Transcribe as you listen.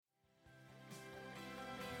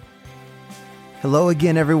Hello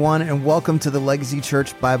again, everyone, and welcome to the Legacy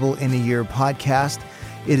Church Bible in a Year podcast.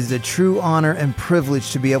 It is a true honor and privilege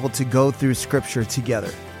to be able to go through Scripture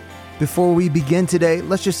together. Before we begin today,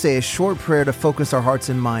 let's just say a short prayer to focus our hearts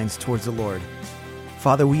and minds towards the Lord.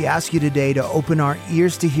 Father, we ask you today to open our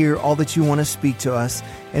ears to hear all that you want to speak to us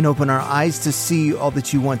and open our eyes to see all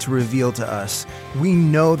that you want to reveal to us. We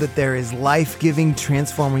know that there is life-giving,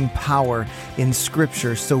 transforming power in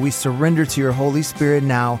Scripture, so we surrender to your Holy Spirit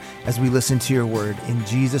now as we listen to your word. In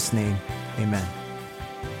Jesus' name, amen.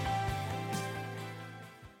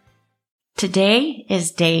 Today is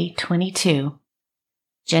day 22,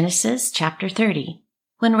 Genesis chapter 30.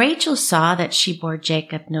 When Rachel saw that she bore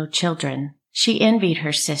Jacob no children, she envied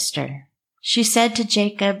her sister. She said to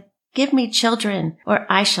Jacob, "Give me children, or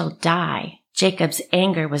I shall die." Jacob's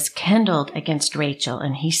anger was kindled against Rachel,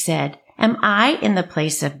 and he said, "Am I in the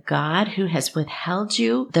place of God who has withheld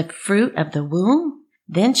you the fruit of the womb?"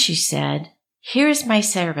 Then she said, "Here is my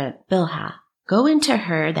servant Bilhah. Go into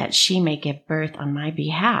her that she may give birth on my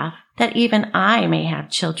behalf, that even I may have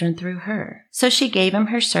children through her." So she gave him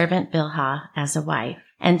her servant Bilhah as a wife,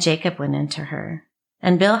 and Jacob went into her.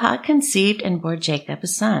 And Bilhah conceived and bore Jacob a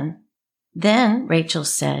son. Then Rachel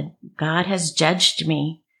said, "God has judged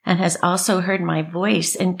me and has also heard my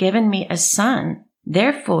voice and given me a son."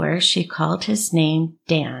 Therefore she called his name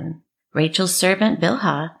Dan. Rachel's servant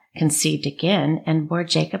Bilhah conceived again and bore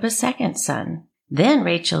Jacob a second son. Then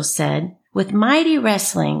Rachel said, "With mighty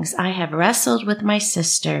wrestlings I have wrestled with my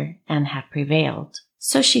sister and have prevailed."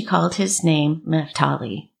 So she called his name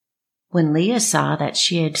Naphtali. When Leah saw that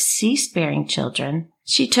she had ceased bearing children,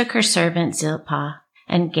 she took her servant Zilpah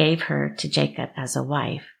and gave her to Jacob as a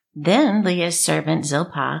wife. Then Leah's servant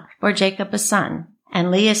Zilpah bore Jacob a son,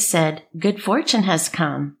 and Leah said, "Good fortune has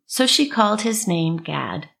come." So she called his name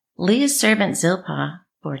Gad. Leah's servant Zilpah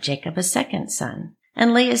bore Jacob a second son,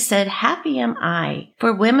 and Leah said, "Happy am I,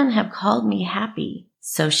 for women have called me happy."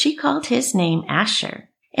 So she called his name Asher.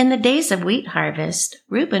 In the days of wheat harvest,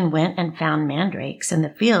 Reuben went and found mandrakes in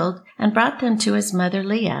the field and brought them to his mother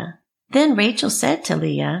Leah. Then Rachel said to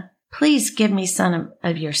Leah, "Please give me some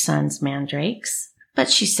of your son's mandrakes." But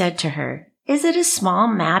she said to her, "Is it a small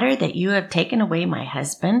matter that you have taken away my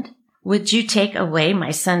husband? Would you take away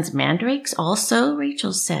my son's mandrakes also?"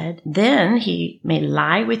 Rachel said, "Then he may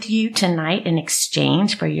lie with you tonight in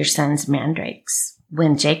exchange for your son's mandrakes."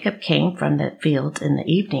 When Jacob came from the field in the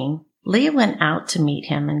evening, Leah went out to meet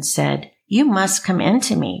him and said, "You must come in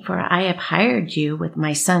to me, for I have hired you with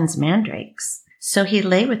my son's mandrakes." So he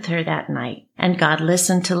lay with her that night, and God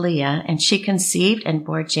listened to Leah, and she conceived and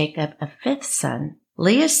bore Jacob a fifth son.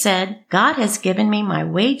 Leah said, "God has given me my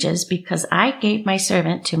wages because I gave my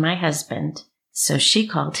servant to my husband." So she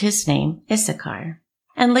called his name Issachar.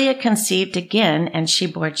 And Leah conceived again, and she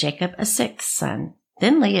bore Jacob a sixth son.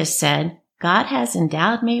 Then Leah said, "God has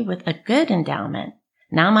endowed me with a good endowment.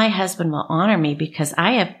 Now my husband will honor me because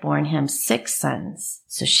I have borne him 6 sons."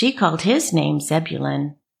 So she called his name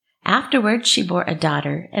Zebulun. Afterwards she bore a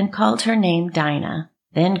daughter and called her name Dinah.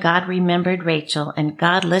 Then God remembered Rachel, and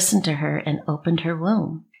God listened to her and opened her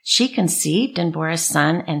womb. She conceived and bore a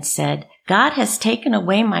son and said, "God has taken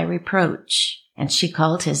away my reproach." And she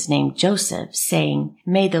called his name Joseph, saying,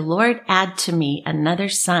 "May the Lord add to me another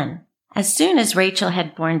son." As soon as Rachel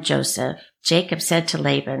had borne Joseph, Jacob said to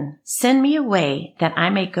Laban, "Send me away that I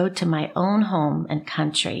may go to my own home and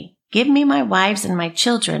country. Give me my wives and my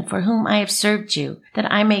children for whom I have served you,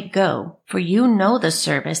 that I may go, for you know the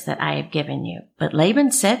service that I have given you." But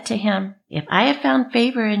Laban said to him, "If I have found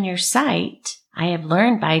favor in your sight, I have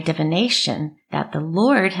learned by divination that the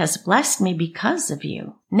Lord has blessed me because of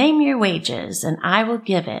you. Name your wages, and I will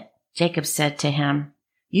give it." Jacob said to him,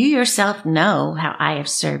 "You yourself know how I have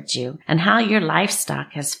served you and how your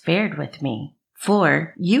livestock has fared with me.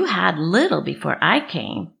 For you had little before I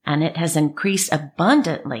came, and it has increased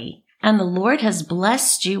abundantly, and the Lord has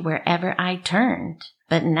blessed you wherever I turned.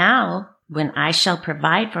 But now, when I shall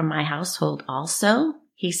provide for my household also,"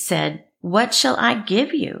 he said, "what shall I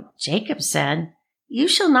give you?" Jacob said, "You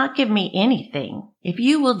shall not give me anything. If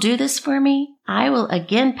you will do this for me, I will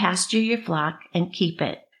again pasture your flock and keep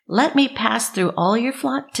it. Let me pass through all your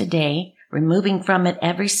flock today, removing from it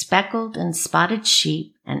every speckled and spotted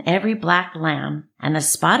sheep and every black lamb, and the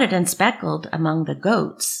spotted and speckled among the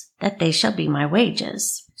goats, that they shall be my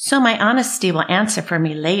wages. So my honesty will answer for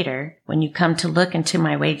me later when you come to look into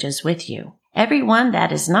my wages with you. Every one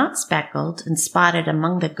that is not speckled and spotted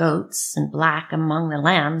among the goats and black among the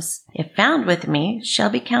lambs, if found with me, shall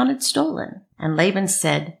be counted stolen." And Laban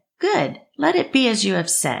said, Good, let it be as you have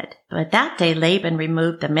said. But that day Laban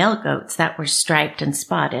removed the male goats that were striped and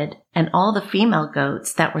spotted, and all the female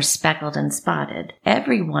goats that were speckled and spotted,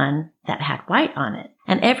 every one that had white on it,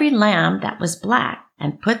 and every lamb that was black,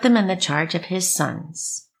 and put them in the charge of his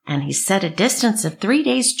sons. And he set a distance of 3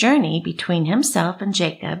 days' journey between himself and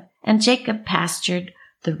Jacob pastured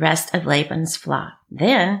the rest of Laban's flock.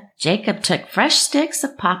 Then Jacob took fresh sticks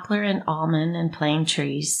of poplar and almond and plane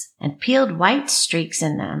trees, and peeled white streaks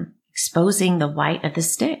in them, exposing the white of the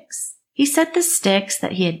sticks. He set the sticks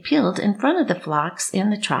that he had peeled in front of the flocks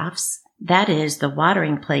in the troughs, that is, the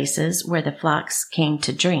watering places where the flocks came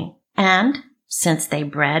to drink. And since they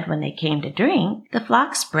bred when they came to drink, the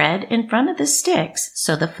flocks bred in front of the sticks,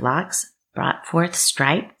 so the flocks brought forth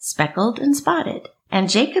striped, speckled, and spotted. And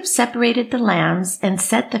Jacob separated the lambs and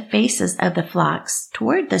set the faces of the flocks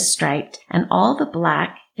toward the striped and all the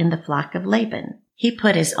black in the flock of Laban. He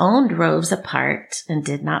put his own droves apart and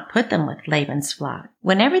did not put them with Laban's flock.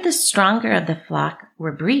 Whenever the stronger of the flock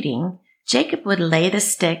were breeding, Jacob would lay the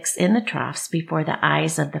sticks in the troughs before the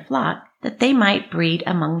eyes of the flock, that they might breed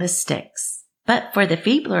among the sticks. But for the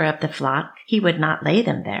feebler of the flock, he would not lay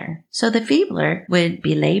them there. So the feebler would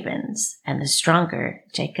be Laban's, and the stronger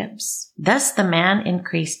Jacob's. Thus the man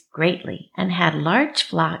increased greatly, and had large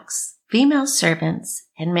flocks, female servants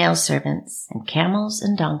and male servants, and camels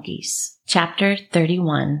and donkeys. Chapter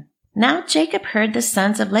 31. Now Jacob heard the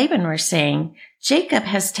sons of Laban were saying, Jacob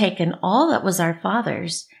has taken all that was our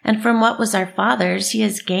father's, and from what was our father's he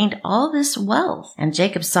has gained all this wealth. And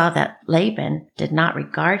Jacob saw that Laban did not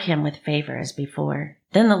regard him with favor as before.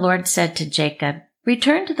 Then the Lord said to Jacob,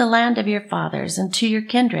 Return to the land of your fathers and to your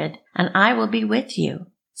kindred, and I will be with you.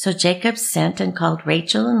 So Jacob sent and called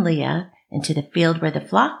Rachel and Leah into the field where the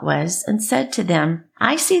flock was, and said to them,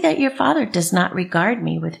 I see that your father does not regard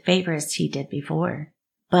me with favor as he did before.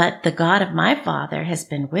 But the God of my father has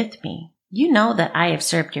been with me. You know that I have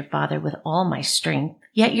served your father with all my strength.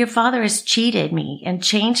 Yet your father has cheated me and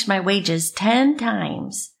changed my wages 10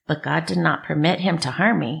 times. But God did not permit him to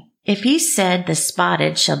harm me. If he said, the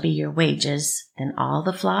spotted shall be your wages, then all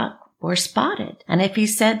the flock bore spotted. And if he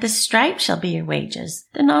said, the striped shall be your wages,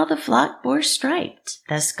 then all the flock bore striped.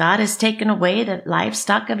 Thus God has taken away the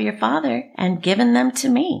livestock of your father and given them to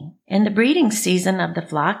me. In the breeding season of the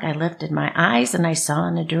flock I lifted my eyes, and I saw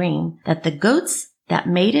in a dream that the goats that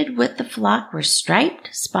mated with the flock were striped,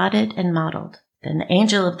 spotted, and mottled. Then the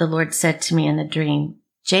angel of the Lord said to me in the dream,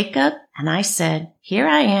 Jacob, and I said, Here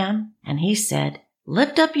I am. And he said,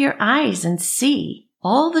 Lift up your eyes and see.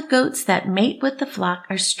 All the goats that mate with the flock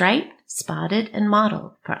are striped, spotted, and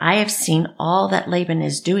mottled, for I have seen all that Laban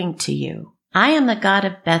is doing to you. I am the God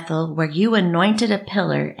of Bethel, where you anointed a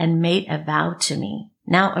pillar and made a vow to me.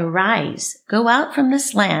 Now arise, go out from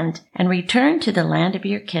this land, and return to the land of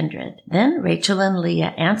your kindred. Then Rachel and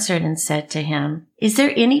Leah answered and said to him, Is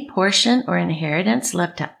there any portion or inheritance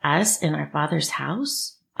left to us in our father's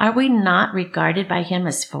house? Are we not regarded by him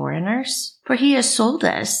as foreigners? For he has sold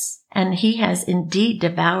us, and he has indeed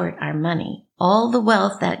devoured our money. All the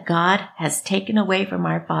wealth that God has taken away from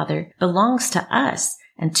our father belongs to us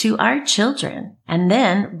and to our children, and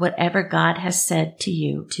then whatever God has said to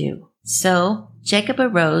you do. So Jacob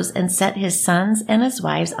arose and set his sons and his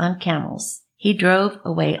wives on camels. He drove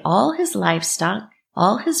away all his livestock,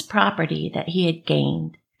 all his property that he had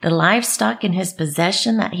gained, the livestock in his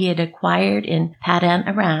possession that he had acquired in Paddan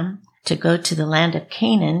Aram, to go to the land of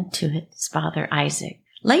Canaan to his father Isaac.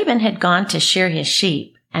 Laban had gone to shear his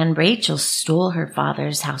sheep, and Rachel stole her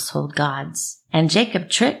father's household gods. And Jacob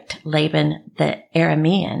tricked Laban the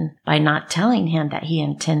Aramean by not telling him that he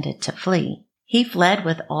intended to flee. He fled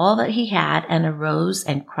with all that he had and arose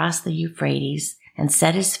and crossed the Euphrates and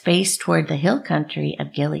set his face toward the hill country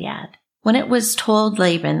of Gilead. When it was told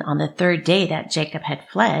Laban on the 3rd day that Jacob had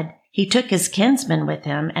fled, he took his kinsman with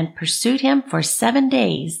him and pursued him for 7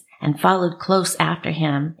 days and followed close after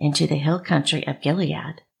him into the hill country of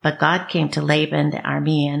Gilead. But God came to Laban the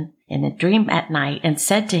Aramean in a dream at night and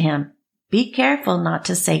said to him, Be careful not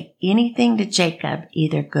to say anything to Jacob,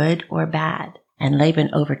 either good or bad. And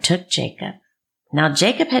Laban overtook Jacob. Now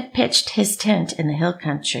Jacob had pitched his tent in the hill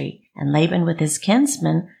country, and Laban with his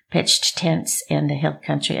kinsmen pitched tents in the hill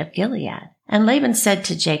country of Gilead. And Laban said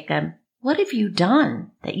to Jacob, What have you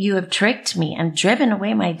done, that you have tricked me and driven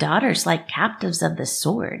away my daughters like captives of the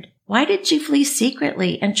sword? Why did you flee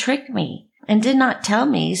secretly and trick me, and did not tell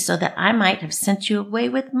me, so that I might have sent you away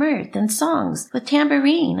with mirth and songs, with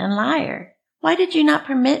tambourine and lyre? Why did you not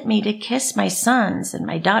permit me to kiss my sons and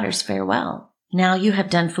my daughters farewell? Now you have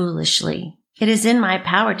done foolishly. It is in my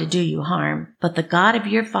power to do you harm, but the God of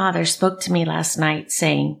your father spoke to me last night,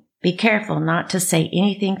 saying, Be careful not to say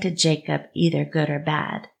anything to Jacob, either good or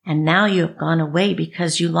bad. And now you have gone away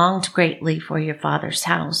because you longed greatly for your father's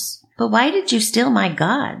house. But why did you steal my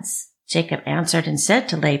gods?" Jacob answered and said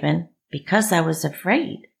to Laban, "Because I was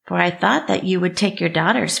afraid, for I thought that you would take your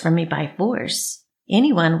daughters from me by force.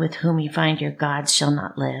 Anyone with whom you find your gods shall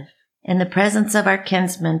not live. In the presence of our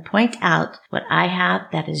kinsmen, point out what I have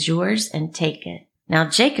that is yours and take it." Now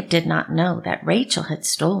Jacob did not know that Rachel had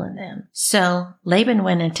stolen them. So Laban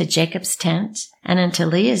went into Jacob's tent and into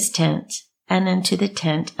Leah's tent and into the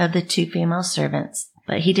tent of the 2 female servants,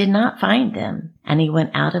 but he did not find them. And he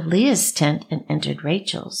went out of Leah's tent and entered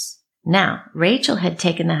Rachel's. Now Rachel had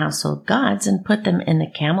taken the household gods and put them in the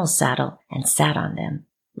camel's saddle and sat on them.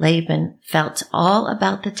 Laban felt all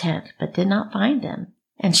about the tent, but did not find them.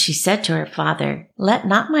 And she said to her father, "Let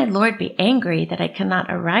not my lord be angry that I cannot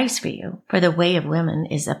arise for you, for the way of women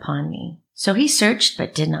is upon me." So he searched,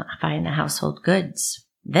 but did not find the household goods.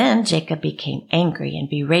 Then Jacob became angry and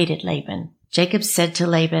berated Laban. Jacob said to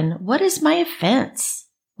Laban, "What is my offense?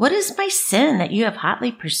 What is my sin that you have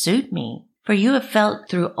hotly pursued me? For you have felt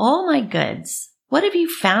through all my goods. What have you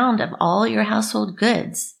found of all your household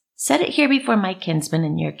goods? Set it here before my kinsmen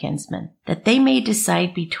and your kinsmen, that they may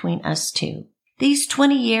decide between us two. These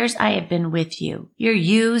 20 years I have been with you. Your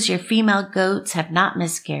ewes, your female goats have not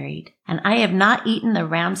miscarried, and I have not eaten the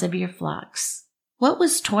rams of your flocks. What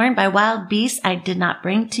was torn by wild beasts I did not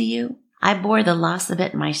bring to you. I bore the loss of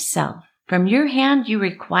it myself. From your hand you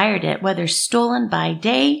required it, whether stolen by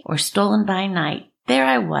day or stolen by night. There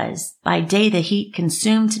I was. By day the heat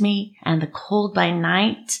consumed me, and the cold by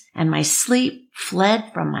night, and my sleep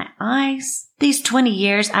fled from my eyes. These 20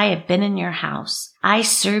 years I have been in your house. I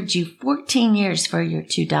served you 14 years for your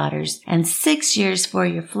 2 daughters, and 6 years for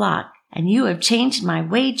your flock, and you have changed my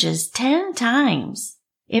wages 10 times.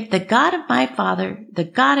 If the God of my father, the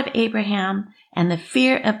God of Abraham, and the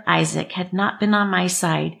fear of Isaac had not been on my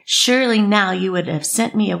side, surely now you would have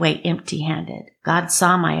sent me away empty-handed. God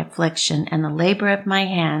saw my affliction and the labor of my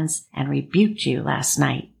hands and rebuked you last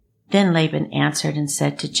night." Then Laban answered and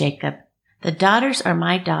said to Jacob, "The daughters are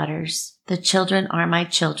my daughters, the children are my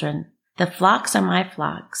children, the flocks are my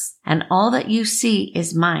flocks, and all that you see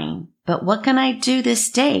is mine. But what can I do this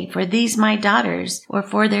day for these my daughters or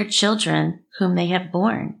for their children whom they have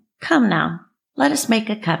borne? Come now, let us make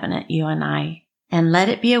a covenant, you and I, and let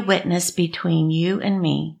it be a witness between you and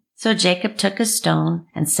me." So Jacob took a stone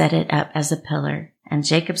and set it up as a pillar. And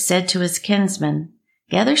Jacob said to his kinsmen,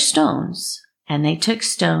 "Gather stones." And they took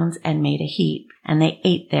stones and made a heap, and they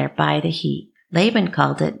ate there by the heap. Laban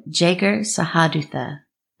called it Jegar-Sahadutha,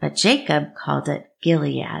 but Jacob called it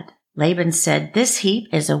Gilead. Laban said, "This heap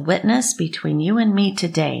is a witness between you and me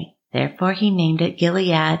today." Therefore he named it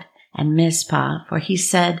Gilead and Mizpah, for he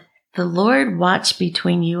said, "The Lord watched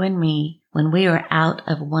between you and me when we were out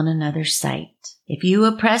of one another's sight. If you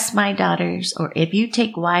oppress my daughters, or if you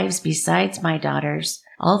take wives besides my daughters,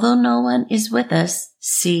 although no one is with us,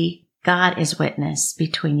 see, God is witness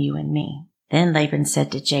between you and me." Then Laban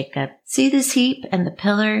said to Jacob, "See this heap and the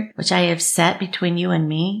pillar which I have set between you and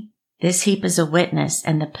me? This heap is a witness,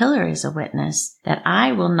 and the pillar is a witness, that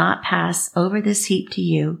I will not pass over this heap to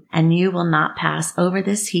you, and you will not pass over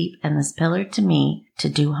this heap and this pillar to me to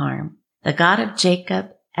do harm. The God of Jacob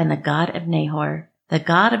and the God of Nahor, the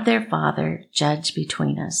God of their father, judge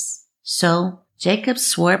between us." So Jacob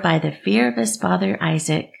swore by the fear of his father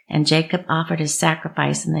Isaac, and Jacob offered his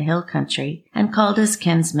sacrifice in the hill country and called his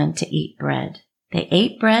kinsmen to eat bread. They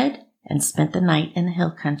ate bread and spent the night in the hill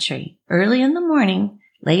country. Early in the morning,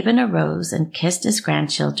 Laban arose and kissed his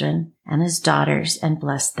grandchildren and his daughters and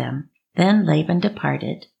blessed them. Then Laban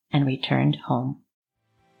departed and returned home.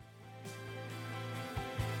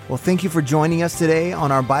 Well, thank you for joining us today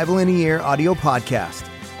on our Bible in a Year audio podcast.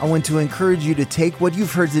 I want to encourage you to take what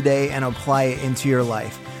you've heard today and apply it into your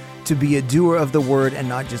life, to be a doer of the word and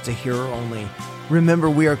not just a hearer only. Remember,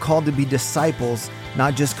 we are called to be disciples,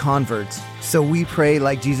 not just converts. So we pray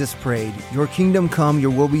like Jesus prayed, "Your kingdom come,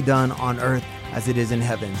 your will be done on earth as it is in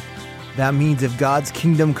heaven." That means if God's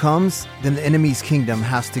kingdom comes, then the enemy's kingdom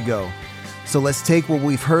has to go. So let's take what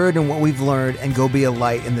we've heard and what we've learned and go be a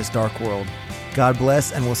light in this dark world. God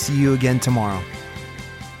bless, and we'll see you again tomorrow.